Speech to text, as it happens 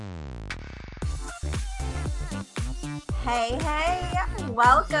Hey, hey,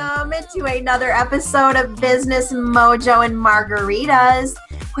 welcome to another episode of Business Mojo and Margaritas,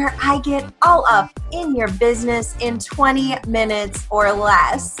 where I get all up in your business in 20 minutes or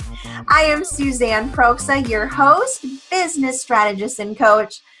less. I am Suzanne Proxa, your host, business strategist, and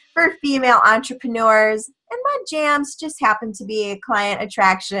coach for female entrepreneurs, and my jams just happen to be client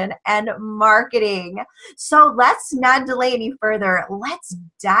attraction and marketing. So let's not delay any further. Let's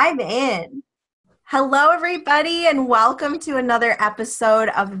dive in. Hello, everybody, and welcome to another episode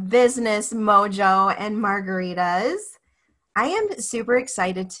of Business Mojo and Margaritas. I am super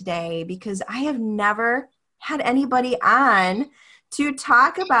excited today because I have never had anybody on to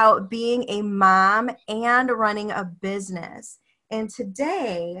talk about being a mom and running a business. And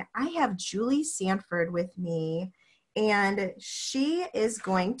today I have Julie Sanford with me, and she is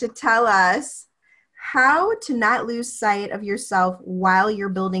going to tell us how to not lose sight of yourself while you're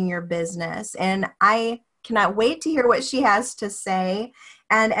building your business. And I cannot wait to hear what she has to say.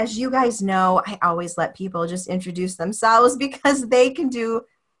 And as you guys know, I always let people just introduce themselves because they can do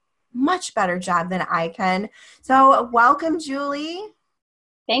much better job than I can. So welcome, Julie.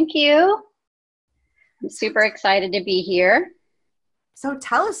 Thank you. I'm super excited to be here. So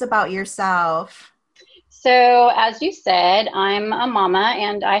tell us about yourself. So as you said, I'm a mama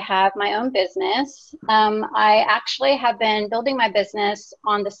and I have my own business. I actually have been building my business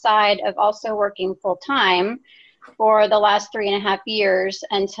on the side of also working full time for the last 3.5 years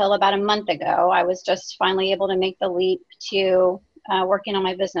until about a month ago. I was just finally able to make the leap to working on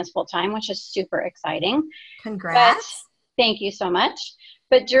my business full time, which is super exciting. Congrats. But thank you so much.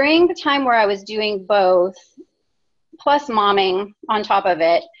 But during the time where I was doing both, plus momming on top of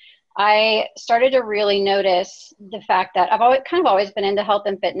it, I started to really notice the fact that I've always been into health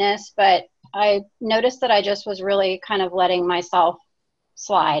and fitness, but I noticed that I just was really kind of letting myself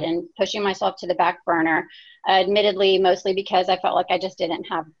slide and pushing myself to the back burner, admittedly, mostly because I felt like I just didn't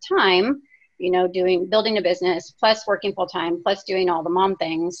have time, building a business, plus working full time, plus doing all the mom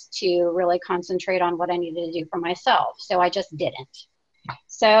things to really concentrate on what I needed to do for myself. So I just didn't.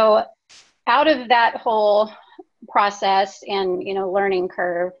 So out of that whole process and learning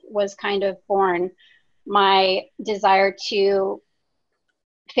curve was kind of born my desire to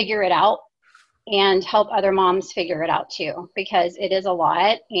figure it out and help other moms figure it out too, because it is a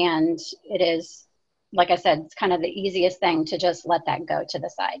lot, and it is, like I said, it's kind of the easiest thing to just let that go to the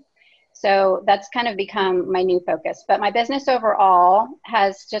side. So that's kind of become my new focus. But my business overall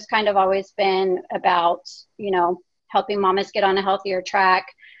has just kind of always been about helping mamas get on a healthier track,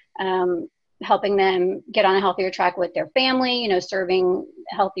 helping them get on a healthier track with their family, serving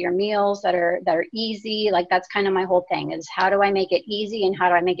healthier meals that are easy. Like, that's kind of my whole thing, is how do I make it easy and how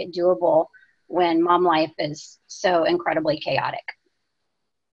do I make it doable when mom life is so incredibly chaotic?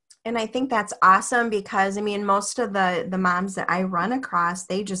 And I think that's awesome because, most of the moms that I run across,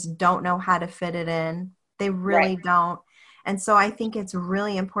 they just don't know how to fit it in. They really don't. And so I think it's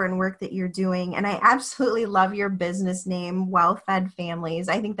really important work that you're doing. And I absolutely love your business name, Well-Fed Families.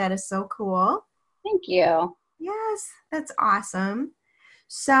 I think that is so cool. Thank you. Yes, that's awesome.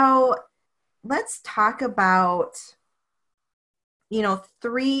 So let's talk about,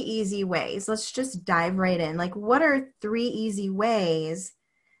 3 easy ways. Let's just dive right in. Like, what are 3 easy ways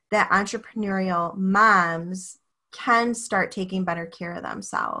that entrepreneurial moms can start taking better care of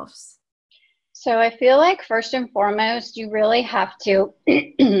themselves? So I feel like first and foremost, you really have to,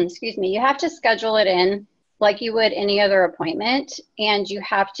 excuse me, you have to schedule it in like you would any other appointment, and you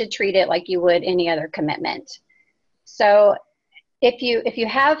have to treat it like you would any other commitment. So if you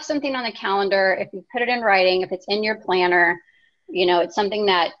have something on the calendar, if you put it in writing, if it's in your planner, it's something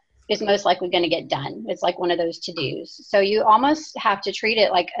that is most likely going to get done. It's like one of those to-dos. So you almost have to treat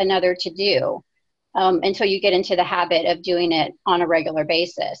it like another to-do until you get into the habit of doing it on a regular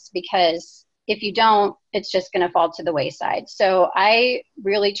basis, because if you don't, it's just going to fall to the wayside. So I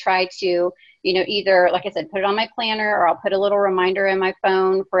really try to, either, like I said, put it on my planner, or I'll put a little reminder in my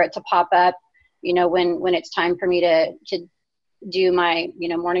phone for it to pop up, when it's time for me to do my,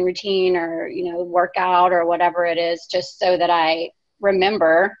 morning routine or, workout or whatever it is, just so that I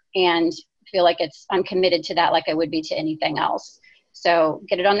remember and feel like I'm committed to that like I would be to anything else. So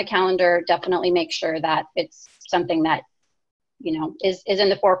get it on the calendar. Definitely make sure that it's something that is in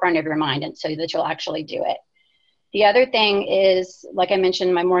the forefront of your mind, and so that you'll actually do it. The other thing is, like I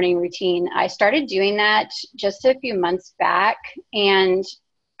mentioned, my morning routine. I started doing that just a few months back, and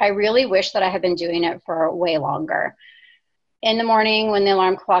I really wish that I had been doing it for way longer. In the morning, when the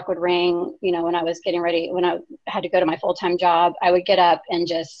alarm clock would ring, when I was getting ready, when I had to go to my full-time job, I would get up and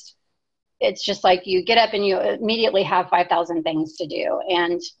it's just like you get up and you immediately have 5,000 things to do.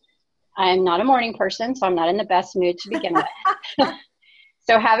 And I'm not a morning person, so I'm not in the best mood to begin with.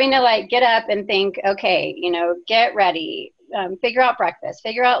 So having to like get up and think, okay, get ready, figure out breakfast,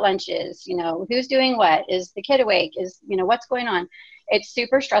 figure out lunches, who's doing what, is the kid awake, is, what's going on. It's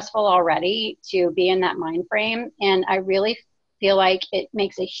super stressful already to be in that mind frame. And I really feel like it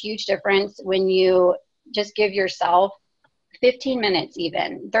makes a huge difference when you just give yourself 15 minutes,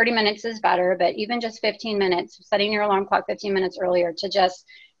 even 30 minutes is better, but even just 15 minutes, setting your alarm clock 15 minutes earlier to just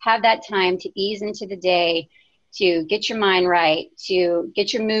have that time to ease into the day, to get your mind right, to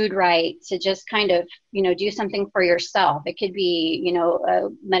get your mood right, to just kind of, do something for yourself. It could be, a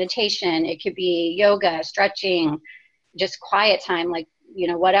meditation, it could be yoga, stretching, just quiet time, like,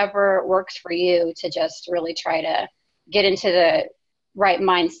 whatever works for you to just really try to get into the right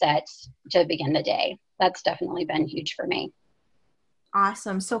mindset to begin the day. That's definitely been huge for me.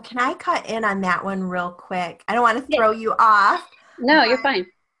 Awesome. So can I cut in on that one real quick? I don't want to throw you off. No, you're fine.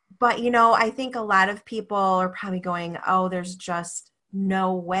 But, I think a lot of people are probably going, oh, there's just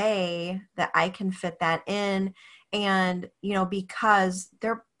no way that I can fit that in. And, because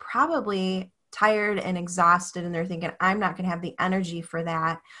they're probably tired and exhausted and they're thinking, I'm not going to have the energy for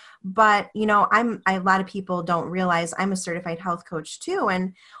that. But, a lot of people don't realize I'm a certified health coach too.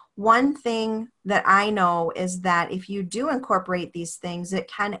 And one thing that I know is that if you do incorporate these things, it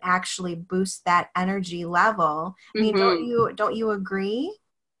can actually boost that energy level. I mean, don't you agree?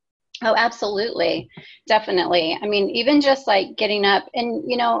 Oh, absolutely. Definitely. I mean, even just like getting up and,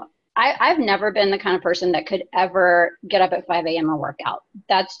 I've never been the kind of person that could ever get up at 5 a.m. and work out.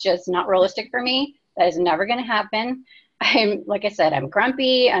 That's just not realistic for me. That is never going to happen. Like I said, I'm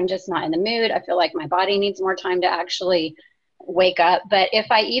grumpy. I'm just not in the mood. I feel like my body needs more time to actually wake up. But if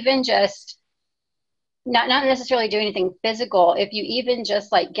I even just not necessarily do anything physical, if you even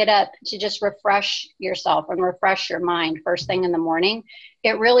just like get up to just refresh yourself and refresh your mind first thing in the morning,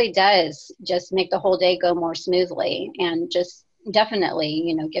 it really does just make the whole day go more smoothly, and just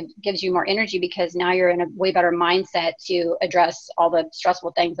definitely, gives you more energy, because now you're in a way better mindset to address all the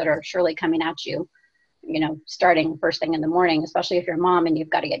stressful things that are surely coming at you, starting first thing in the morning, especially if you're a mom and you've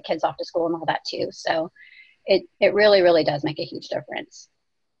got to get kids off to school and all that too. So it really, really does make a huge difference.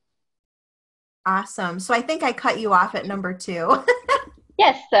 Awesome. So I think I cut you off at number 2.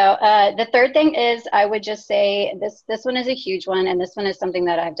 Yes. So the third thing is, I would just say this one is a huge one. And this one is something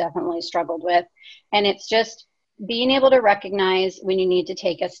that I've definitely struggled with. And it's just being able to recognize when you need to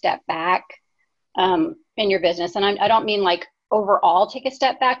take a step back in your business. And I don't mean like overall take a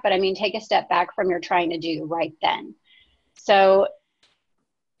step back, but I mean take a step back from your trying to do right then. So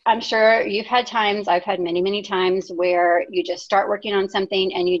I'm sure you've had times, I've had many, many times where you just start working on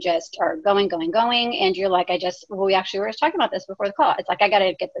something and you just are going. And you're like, we actually were just talking about this before the call. It's like, I got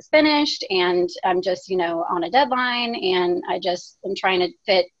to get this finished, and I'm just, on a deadline, and I just am trying to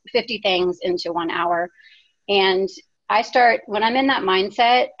fit 50 things into 1 hour. And when I'm in that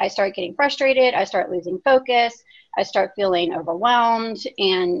mindset, I start getting frustrated. I start losing focus. I start feeling overwhelmed.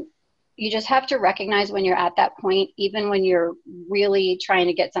 And you just have to recognize when you're at that point, even when you're really trying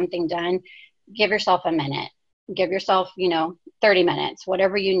to get something done, give yourself a minute, give yourself, 30 minutes,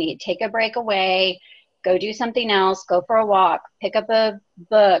 whatever you need. Take a break away, go do something else, go for a walk, pick up a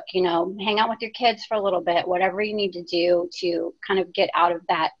book, hang out with your kids for a little bit, whatever you need to do to kind of get out of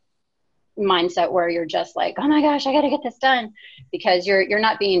that mindset where you're just like, oh my gosh, I got to get this done, because you're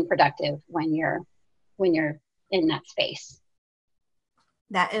not being productive when you're in that space.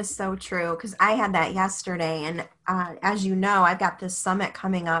 That is so true, because I had that yesterday. And as you know, I've got this summit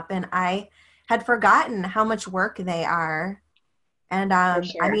coming up, and I had forgotten how much work they are. And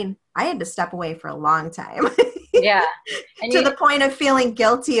Sure. I mean, I had to step away for a long time. Yeah. And to the point of feeling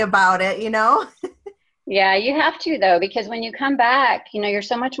guilty about it, Yeah, you have to, though, because when you come back, you're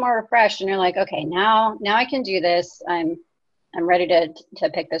so much more refreshed, and you're like, okay, now I can do this. I'm ready to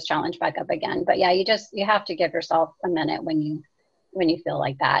pick this challenge back up again. But yeah, you have to give yourself a minute when you feel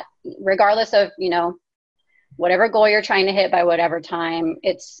like that, regardless of, whatever goal you're trying to hit by whatever time.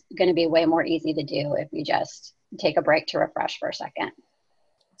 It's going to be way more easy to do if you just take a break to refresh for a second.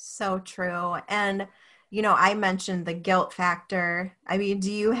 So true. And, I mentioned the guilt factor. I mean,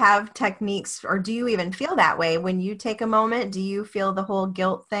 do you have techniques, or do you even feel that way when you take a moment? Do you feel the whole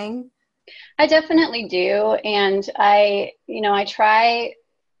guilt thing? I definitely do. And I try.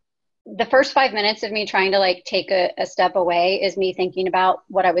 The first 5 minutes of me trying to like take a step away is me thinking about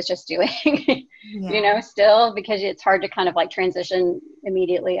what I was just doing, still, because it's hard to kind of like transition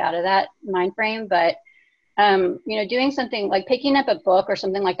immediately out of that mind frame. But, doing something like picking up a book or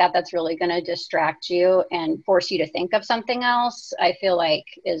something like that, that's really going to distract you and force you to think of something else, I feel like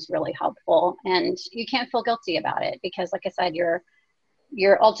is really helpful. And you can't feel guilty about it, because like I said, you're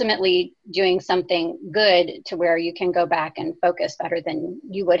you're ultimately doing something good to where you can go back and focus better than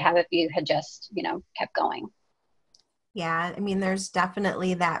you would have if you had just, kept going. Yeah, I mean, there's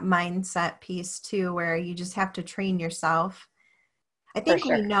definitely that mindset piece too, where you just have to train yourself. For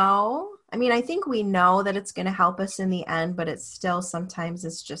sure. I think we know that it's going to help us in the end, but sometimes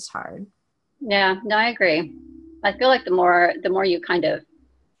it's just hard. Yeah, no, I agree. I feel like the more you kind of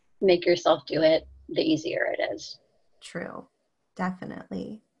make yourself do it, the easier it is. True.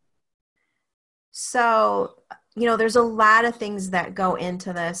 Definitely. So, there's a lot of things that go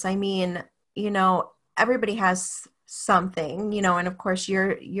into this. I mean, everybody has something, and of course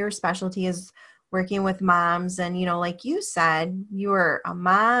your specialty is working with moms, and like you said, you were a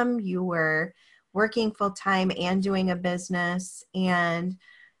mom, you were working full time and doing a business, and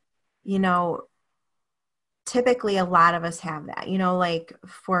you know, typically a lot of us have that. Like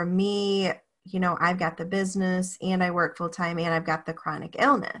for me, I've got the business and I work full time and I've got the chronic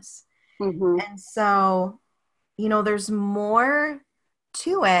illness. Mm-hmm. And so, there's more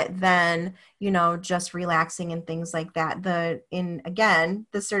to it than, just relaxing and things like that. The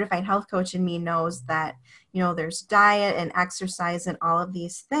certified health coach in me knows that, there's diet and exercise and all of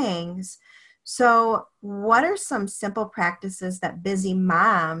these things. So what are some simple practices that busy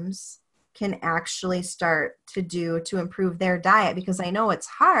moms can actually start to do to improve their diet? Because I know it's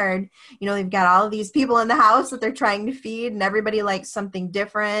hard. They've got all of these people in the house that they're trying to feed, and everybody likes something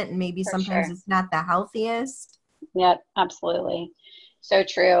different, and maybe For sometimes sure. it's not the healthiest. Yeah, absolutely. So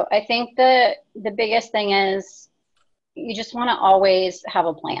true. I think the biggest thing is you just want to always have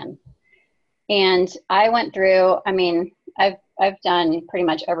a plan. And I went through, I mean, I've done pretty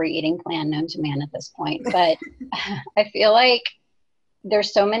much every eating plan known to man at this point, but I feel like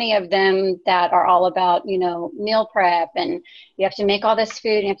there's so many of them that are all about, meal prep, and you have to make all this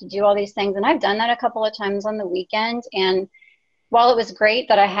food and you have to do all these things. And I've done that a couple of times on the weekend. And while it was great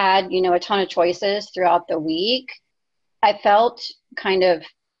that I had, a ton of choices throughout the week, I felt kind of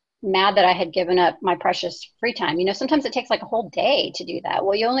mad that I had given up my precious free time. Sometimes it takes like a whole day to do that.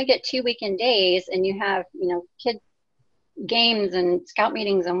 Well, you only get 2 weekend days and you have, kid games and scout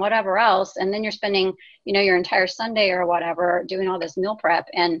meetings and whatever else. And then you're spending, your entire Sunday or whatever doing all this meal prep.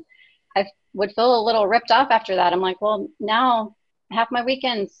 And I would feel a little ripped off after that. I'm like, well, now half my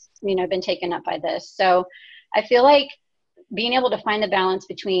weekends, been taken up by this. So I feel like being able to find the balance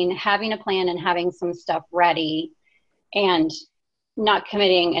between having a plan and having some stuff ready and not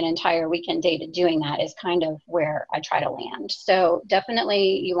committing an entire weekend day to doing that is kind of where I try to land. So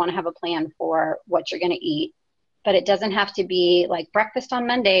definitely you want to have a plan for what you're going to eat, but it doesn't have to be like breakfast on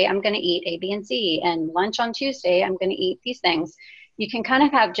Monday, I'm going to eat A, B, and C, and lunch on Tuesday, I'm going to eat these things. You can kind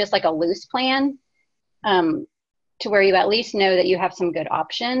of have just like a loose plan, to where you at least know that you have some good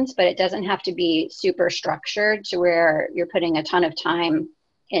options, but it doesn't have to be super structured to where you're putting a ton of time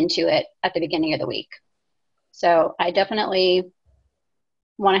into it at the beginning of the week. So I definitely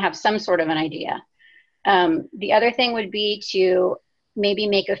want to have some sort of an idea. The other thing would be to maybe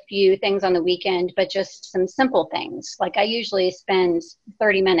make a few things on the weekend, but just some simple things. Like I usually spend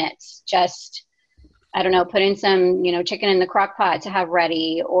 30 minutes just, I don't know, putting some, chicken in the crock pot to have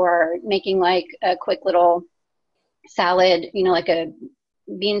ready, or making like a quick little salad, like a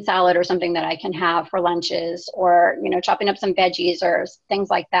bean salad or something that I can have for lunches, or, chopping up some veggies or things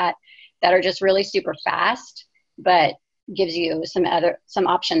like that, that are just really super fast, but gives you some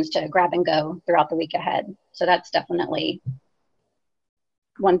options to grab and go throughout the week ahead. So that's definitely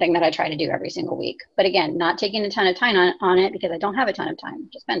one thing that I try to do every single week. But again, not taking a ton of time on it, because I don't have a ton of time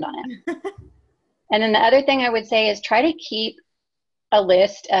to spend on it. And then the other thing I would say is try to keep a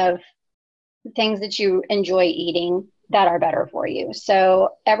list of things that you enjoy eating that are better for you. So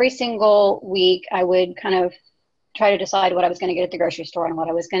every single week I would kind of try to decide what I was going to get at the grocery store and what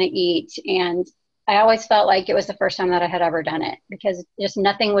I was going to eat. And I always felt like it was the first time that I had ever done it, because just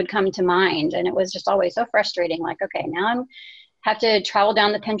nothing would come to mind. And it was just always so frustrating. Like, okay, now I'm have to travel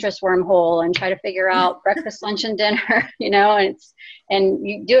down the Pinterest wormhole and try to figure out breakfast, lunch, and dinner, and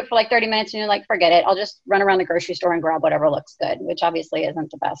you do it for like 30 minutes and you're like, forget it. I'll just run around the grocery store and grab whatever looks good, which obviously isn't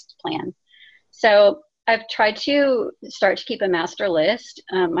the best plan. So I've tried to start to keep a master list.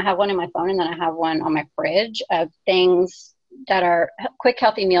 I have one in my phone, and then I have one on my fridge of things that are quick,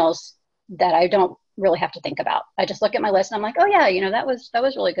 healthy meals that I don't really have to think about. I just look at my list and I'm like, oh yeah, that was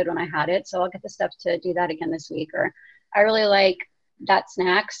really good when I had it. So I'll get the stuff to do that again this week. Or I really like that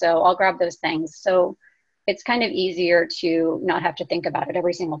snack, so I'll grab those things. So it's kind of easier to not have to think about it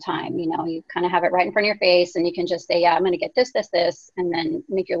every single time. You kind of have it right in front of your face, and you can just say, yeah, I'm going to get this, this, this, and then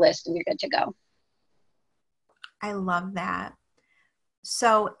make your list and you're good to go. I love that.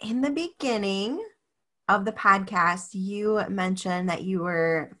 So in the beginning of the podcast, you mentioned that you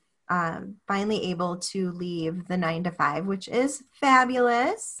were finally able to leave the 9 to 5, which is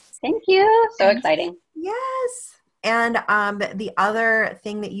fabulous. Thank you. So And exciting. yes. And the other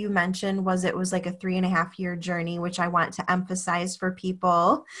thing that you mentioned was it was like a 3.5 year journey, which I want to emphasize for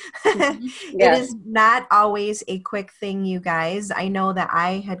people. Mm-hmm. It Yes. is not always a quick thing, you guys. I know that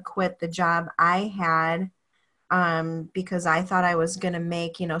I had quit the job I had because I thought I was going to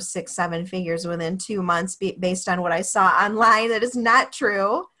make, 6, 7 figures within 2 months based on what I saw online. That is not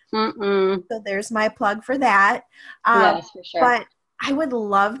true. Mm-mm. So there's my plug for that. Yes, for sure. But I would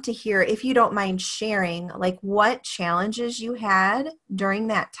love to hear, if you don't mind sharing, like what challenges you had during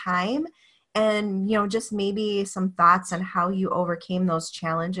that time and, just maybe some thoughts on how you overcame those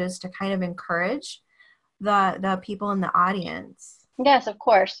challenges to kind of encourage the people in the audience. Yes, of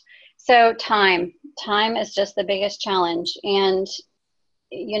course. So time is just the biggest challenge. And,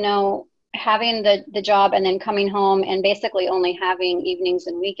 having the job and then coming home and basically only having evenings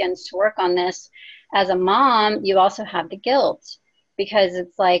and weekends to work on this, as a mom, you also have the guilt because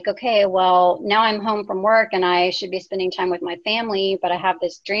it's like, okay, well, now I'm home from work and I should be spending time with my family, but I have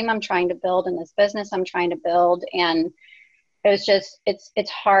this dream I'm trying to build and this business I'm trying to build. And it was just, it's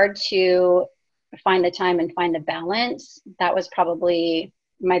hard to find the time and find the balance. That was probably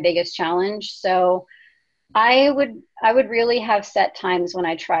my biggest challenge. So I would really have set times when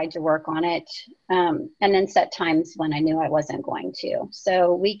I tried to work on it, and then set times when I knew I wasn't going to.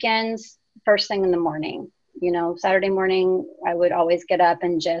 So weekends, first thing in the morning. Saturday morning, I would always get up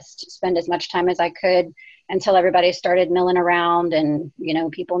and just spend as much time as I could until everybody started milling around and,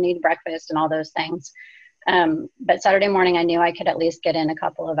 people need breakfast and all those things. But Saturday morning, I knew I could at least get in a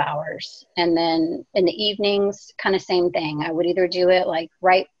couple of hours. And then in the evenings, kind of same thing. I would either do it like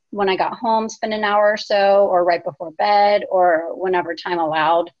right when I got home, spend an hour or so, or right before bed, or whenever time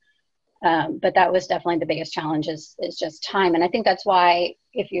allowed. But that was definitely the biggest challenge is just time. And I think that's why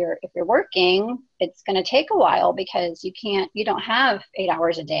if you're working, it's going to take a while because you don't have 8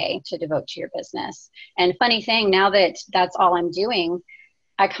 hours a day to devote to your business. And funny thing, now that that's all I'm doing,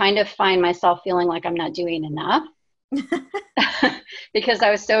 I kind of find myself feeling like I'm not doing enough because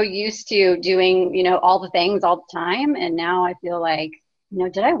I was so used to doing, all the things all the time. And now I feel like,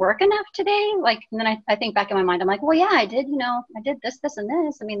 did I work enough today? Like, and then I think back in my mind, I'm like, well, yeah, I did, I did this, this, and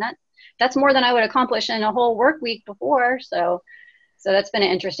this. I mean, that's more than I would accomplish in a whole work week before. So that's been an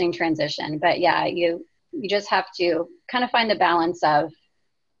interesting transition, but yeah, you just have to kind of find the balance of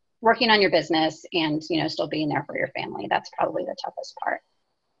working on your business and, still being there for your family. That's probably the toughest part.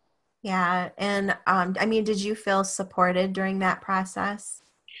 Yeah. And I mean, did you feel supported during that process?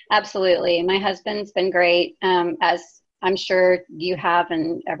 Absolutely. My husband's been great. As I'm sure you have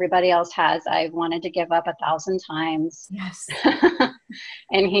and everybody else has, I've wanted to give up 1,000 times. Yes.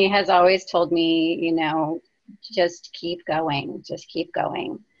 And he has always told me, just keep going, just keep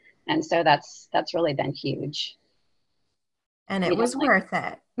going. And so that's really been huge. And it was worth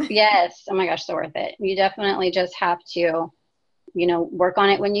it. Yes. Oh my gosh, so worth it. You definitely just have to work on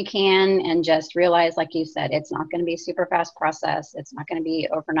it when you can and just realize, like you said, it's not going to be a super fast process. It's not going to be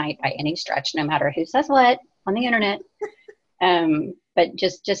overnight by any stretch, no matter who says what on the internet. But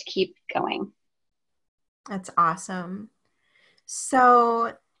just keep going. That's awesome.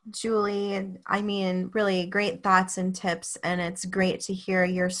 So, Julie, I mean, really great thoughts and tips. And it's great to hear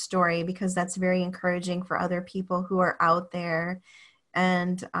your story because that's very encouraging for other people who are out there.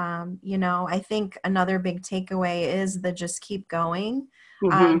 And, I think another big takeaway is the just keep going.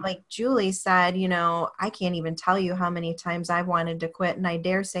 Mm-hmm. Like Julie said, I can't even tell you how many times I've wanted to quit. And I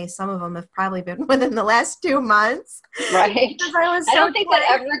dare say some of them have probably been within the last 2 months. Right. I don't think that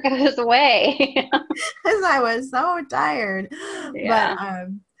ever goes away. Because I was so tired. Yeah. But,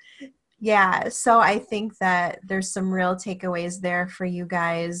 yeah, so I think that there's some real takeaways there for you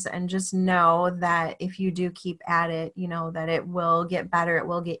guys, and just know that if you do keep at it, that it will get better, it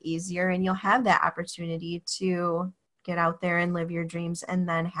will get easier, and you'll have that opportunity to get out there and live your dreams and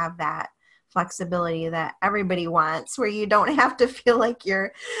then have that flexibility that everybody wants, where you don't have to feel like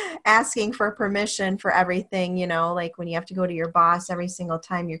you're asking for permission for everything, like when you have to go to your boss every single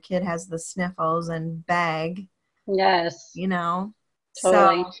time your kid has the sniffles and beg. Yes.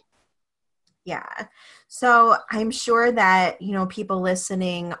 Totally. So yeah. So I'm sure that, people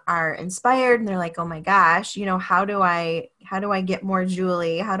listening are inspired and they're like, oh my gosh, how do I get more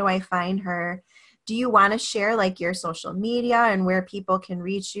Julie? How do I find her? Do you want to share like your social media and where people can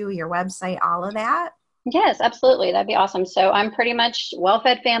reach you, your website, all of that? yes, absolutely. That'd be awesome. So I'm pretty much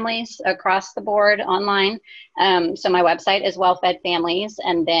Well-Fed Families across the board online. So my website is Well-Fed Families,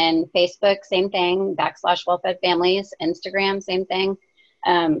 and then Facebook, same thing, / Well-Fed Families, Instagram, same thing.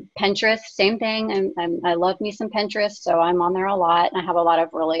 Pinterest, same thing. I love me some Pinterest, so I'm on there a lot. And I have a lot of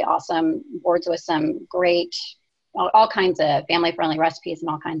really awesome boards with some great, all kinds of family-friendly recipes and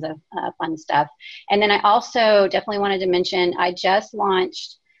all kinds of fun stuff. And then I also definitely wanted to mention, I just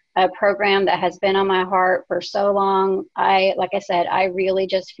launched a program that has been on my heart for so long. Like I said, I really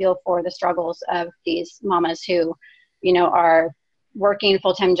just feel for the struggles of these mamas who, are working a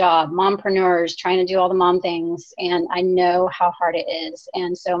full-time job, mompreneurs, trying to do all the mom things. And I know how hard it is.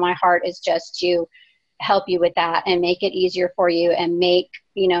 And so my heart is just to help you with that and make it easier for you and make,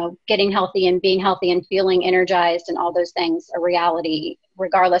 getting healthy and being healthy and feeling energized and all those things a reality,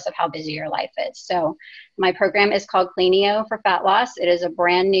 regardless of how busy your life is. So my program is called Cleanio for Fat Loss. It is a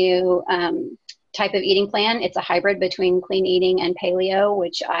brand new type of eating plan. It's a hybrid between clean eating and paleo,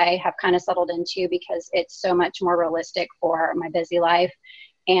 which I have kind of settled into because it's so much more realistic for my busy life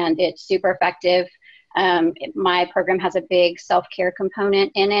and it's super effective. My program has a big self-care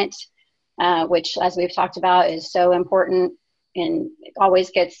component in it, which, as we've talked about, is so important and it always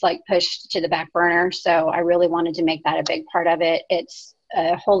gets like pushed to the back burner. So I really wanted to make that a big part of it. It's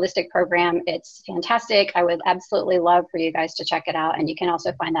a holistic program. It's fantastic. I would absolutely love for you guys to check it out. And you can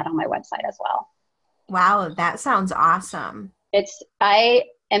also find that on my website as well. Wow, that sounds awesome. I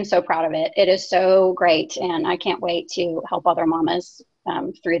am so proud of it. It is so great. And I can't wait to help other mamas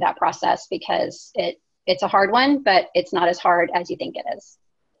through that process because it's a hard one, but it's not as hard as you think it is.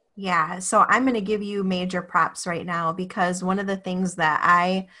 Yeah, so I'm going to give you major props right now because one of the things that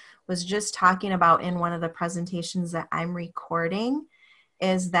I was just talking about in one of the presentations that I'm recording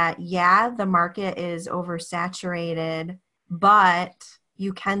is that, yeah, the market is oversaturated, but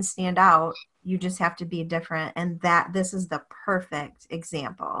you can stand out. You just have to be different. And this is the perfect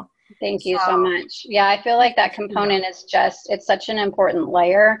example. Thank you so much. Yeah, I feel like that component is it's such an important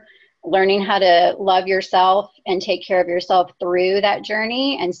layer. Learning how to love yourself and take care of yourself through that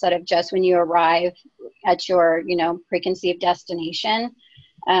journey instead of just when you arrive at your, preconceived destination.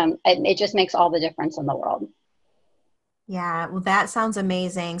 It just makes all the difference in the world. Yeah, well, that sounds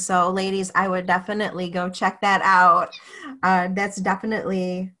amazing. So ladies, I would definitely go check that out. That's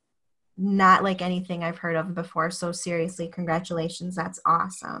definitely not like anything I've heard of before. So seriously, congratulations. That's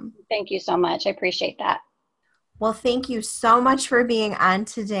awesome. Thank you so much. I appreciate that. Well, thank you so much for being on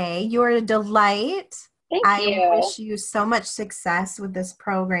today. You're a delight. Thank you. I wish you so much success with this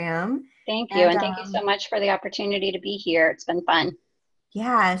program. Thank you. And thank you so much for the opportunity to be here. It's been fun.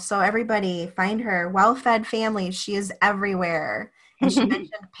 Yeah. So everybody find her. Well-Fed Family. She is everywhere. And she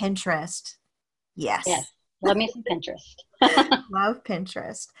mentioned Pinterest. Yes. Love me some Pinterest. Love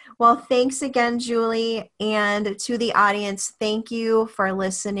Pinterest. Well, thanks again, Julie. And to the audience, thank you for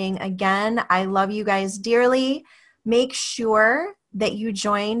listening again. I love you guys dearly. Make sure that you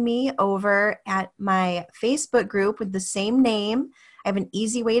join me over at my Facebook group with the same name. I have an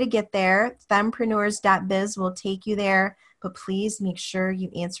easy way to get there. Fempreneurs.biz will take you there. But please make sure you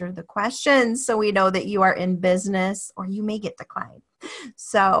answer the questions so we know that you are in business or you may get declined.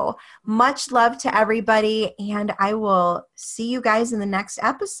 So much love to everybody, and I will see you guys in the next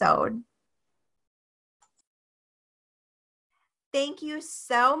episode. Thank you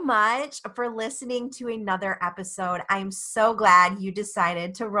so much for listening to another episode. I'm so glad you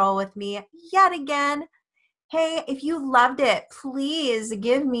decided to roll with me yet again. Hey, if you loved it, please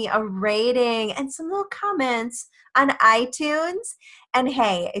give me a rating and some little comments on iTunes. And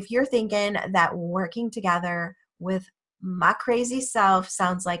hey, if you're thinking that working together with my crazy self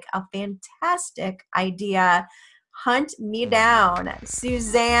sounds like a fantastic idea, hunt me down,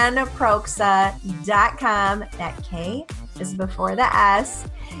 SuzanneProxa.com. That K is before the S.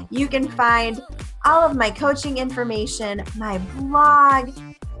 You can find all of my coaching information, my blog,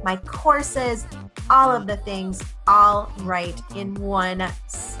 my courses, all of the things, all right in one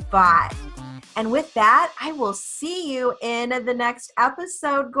spot. And with that, I will see you in the next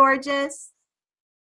episode, gorgeous.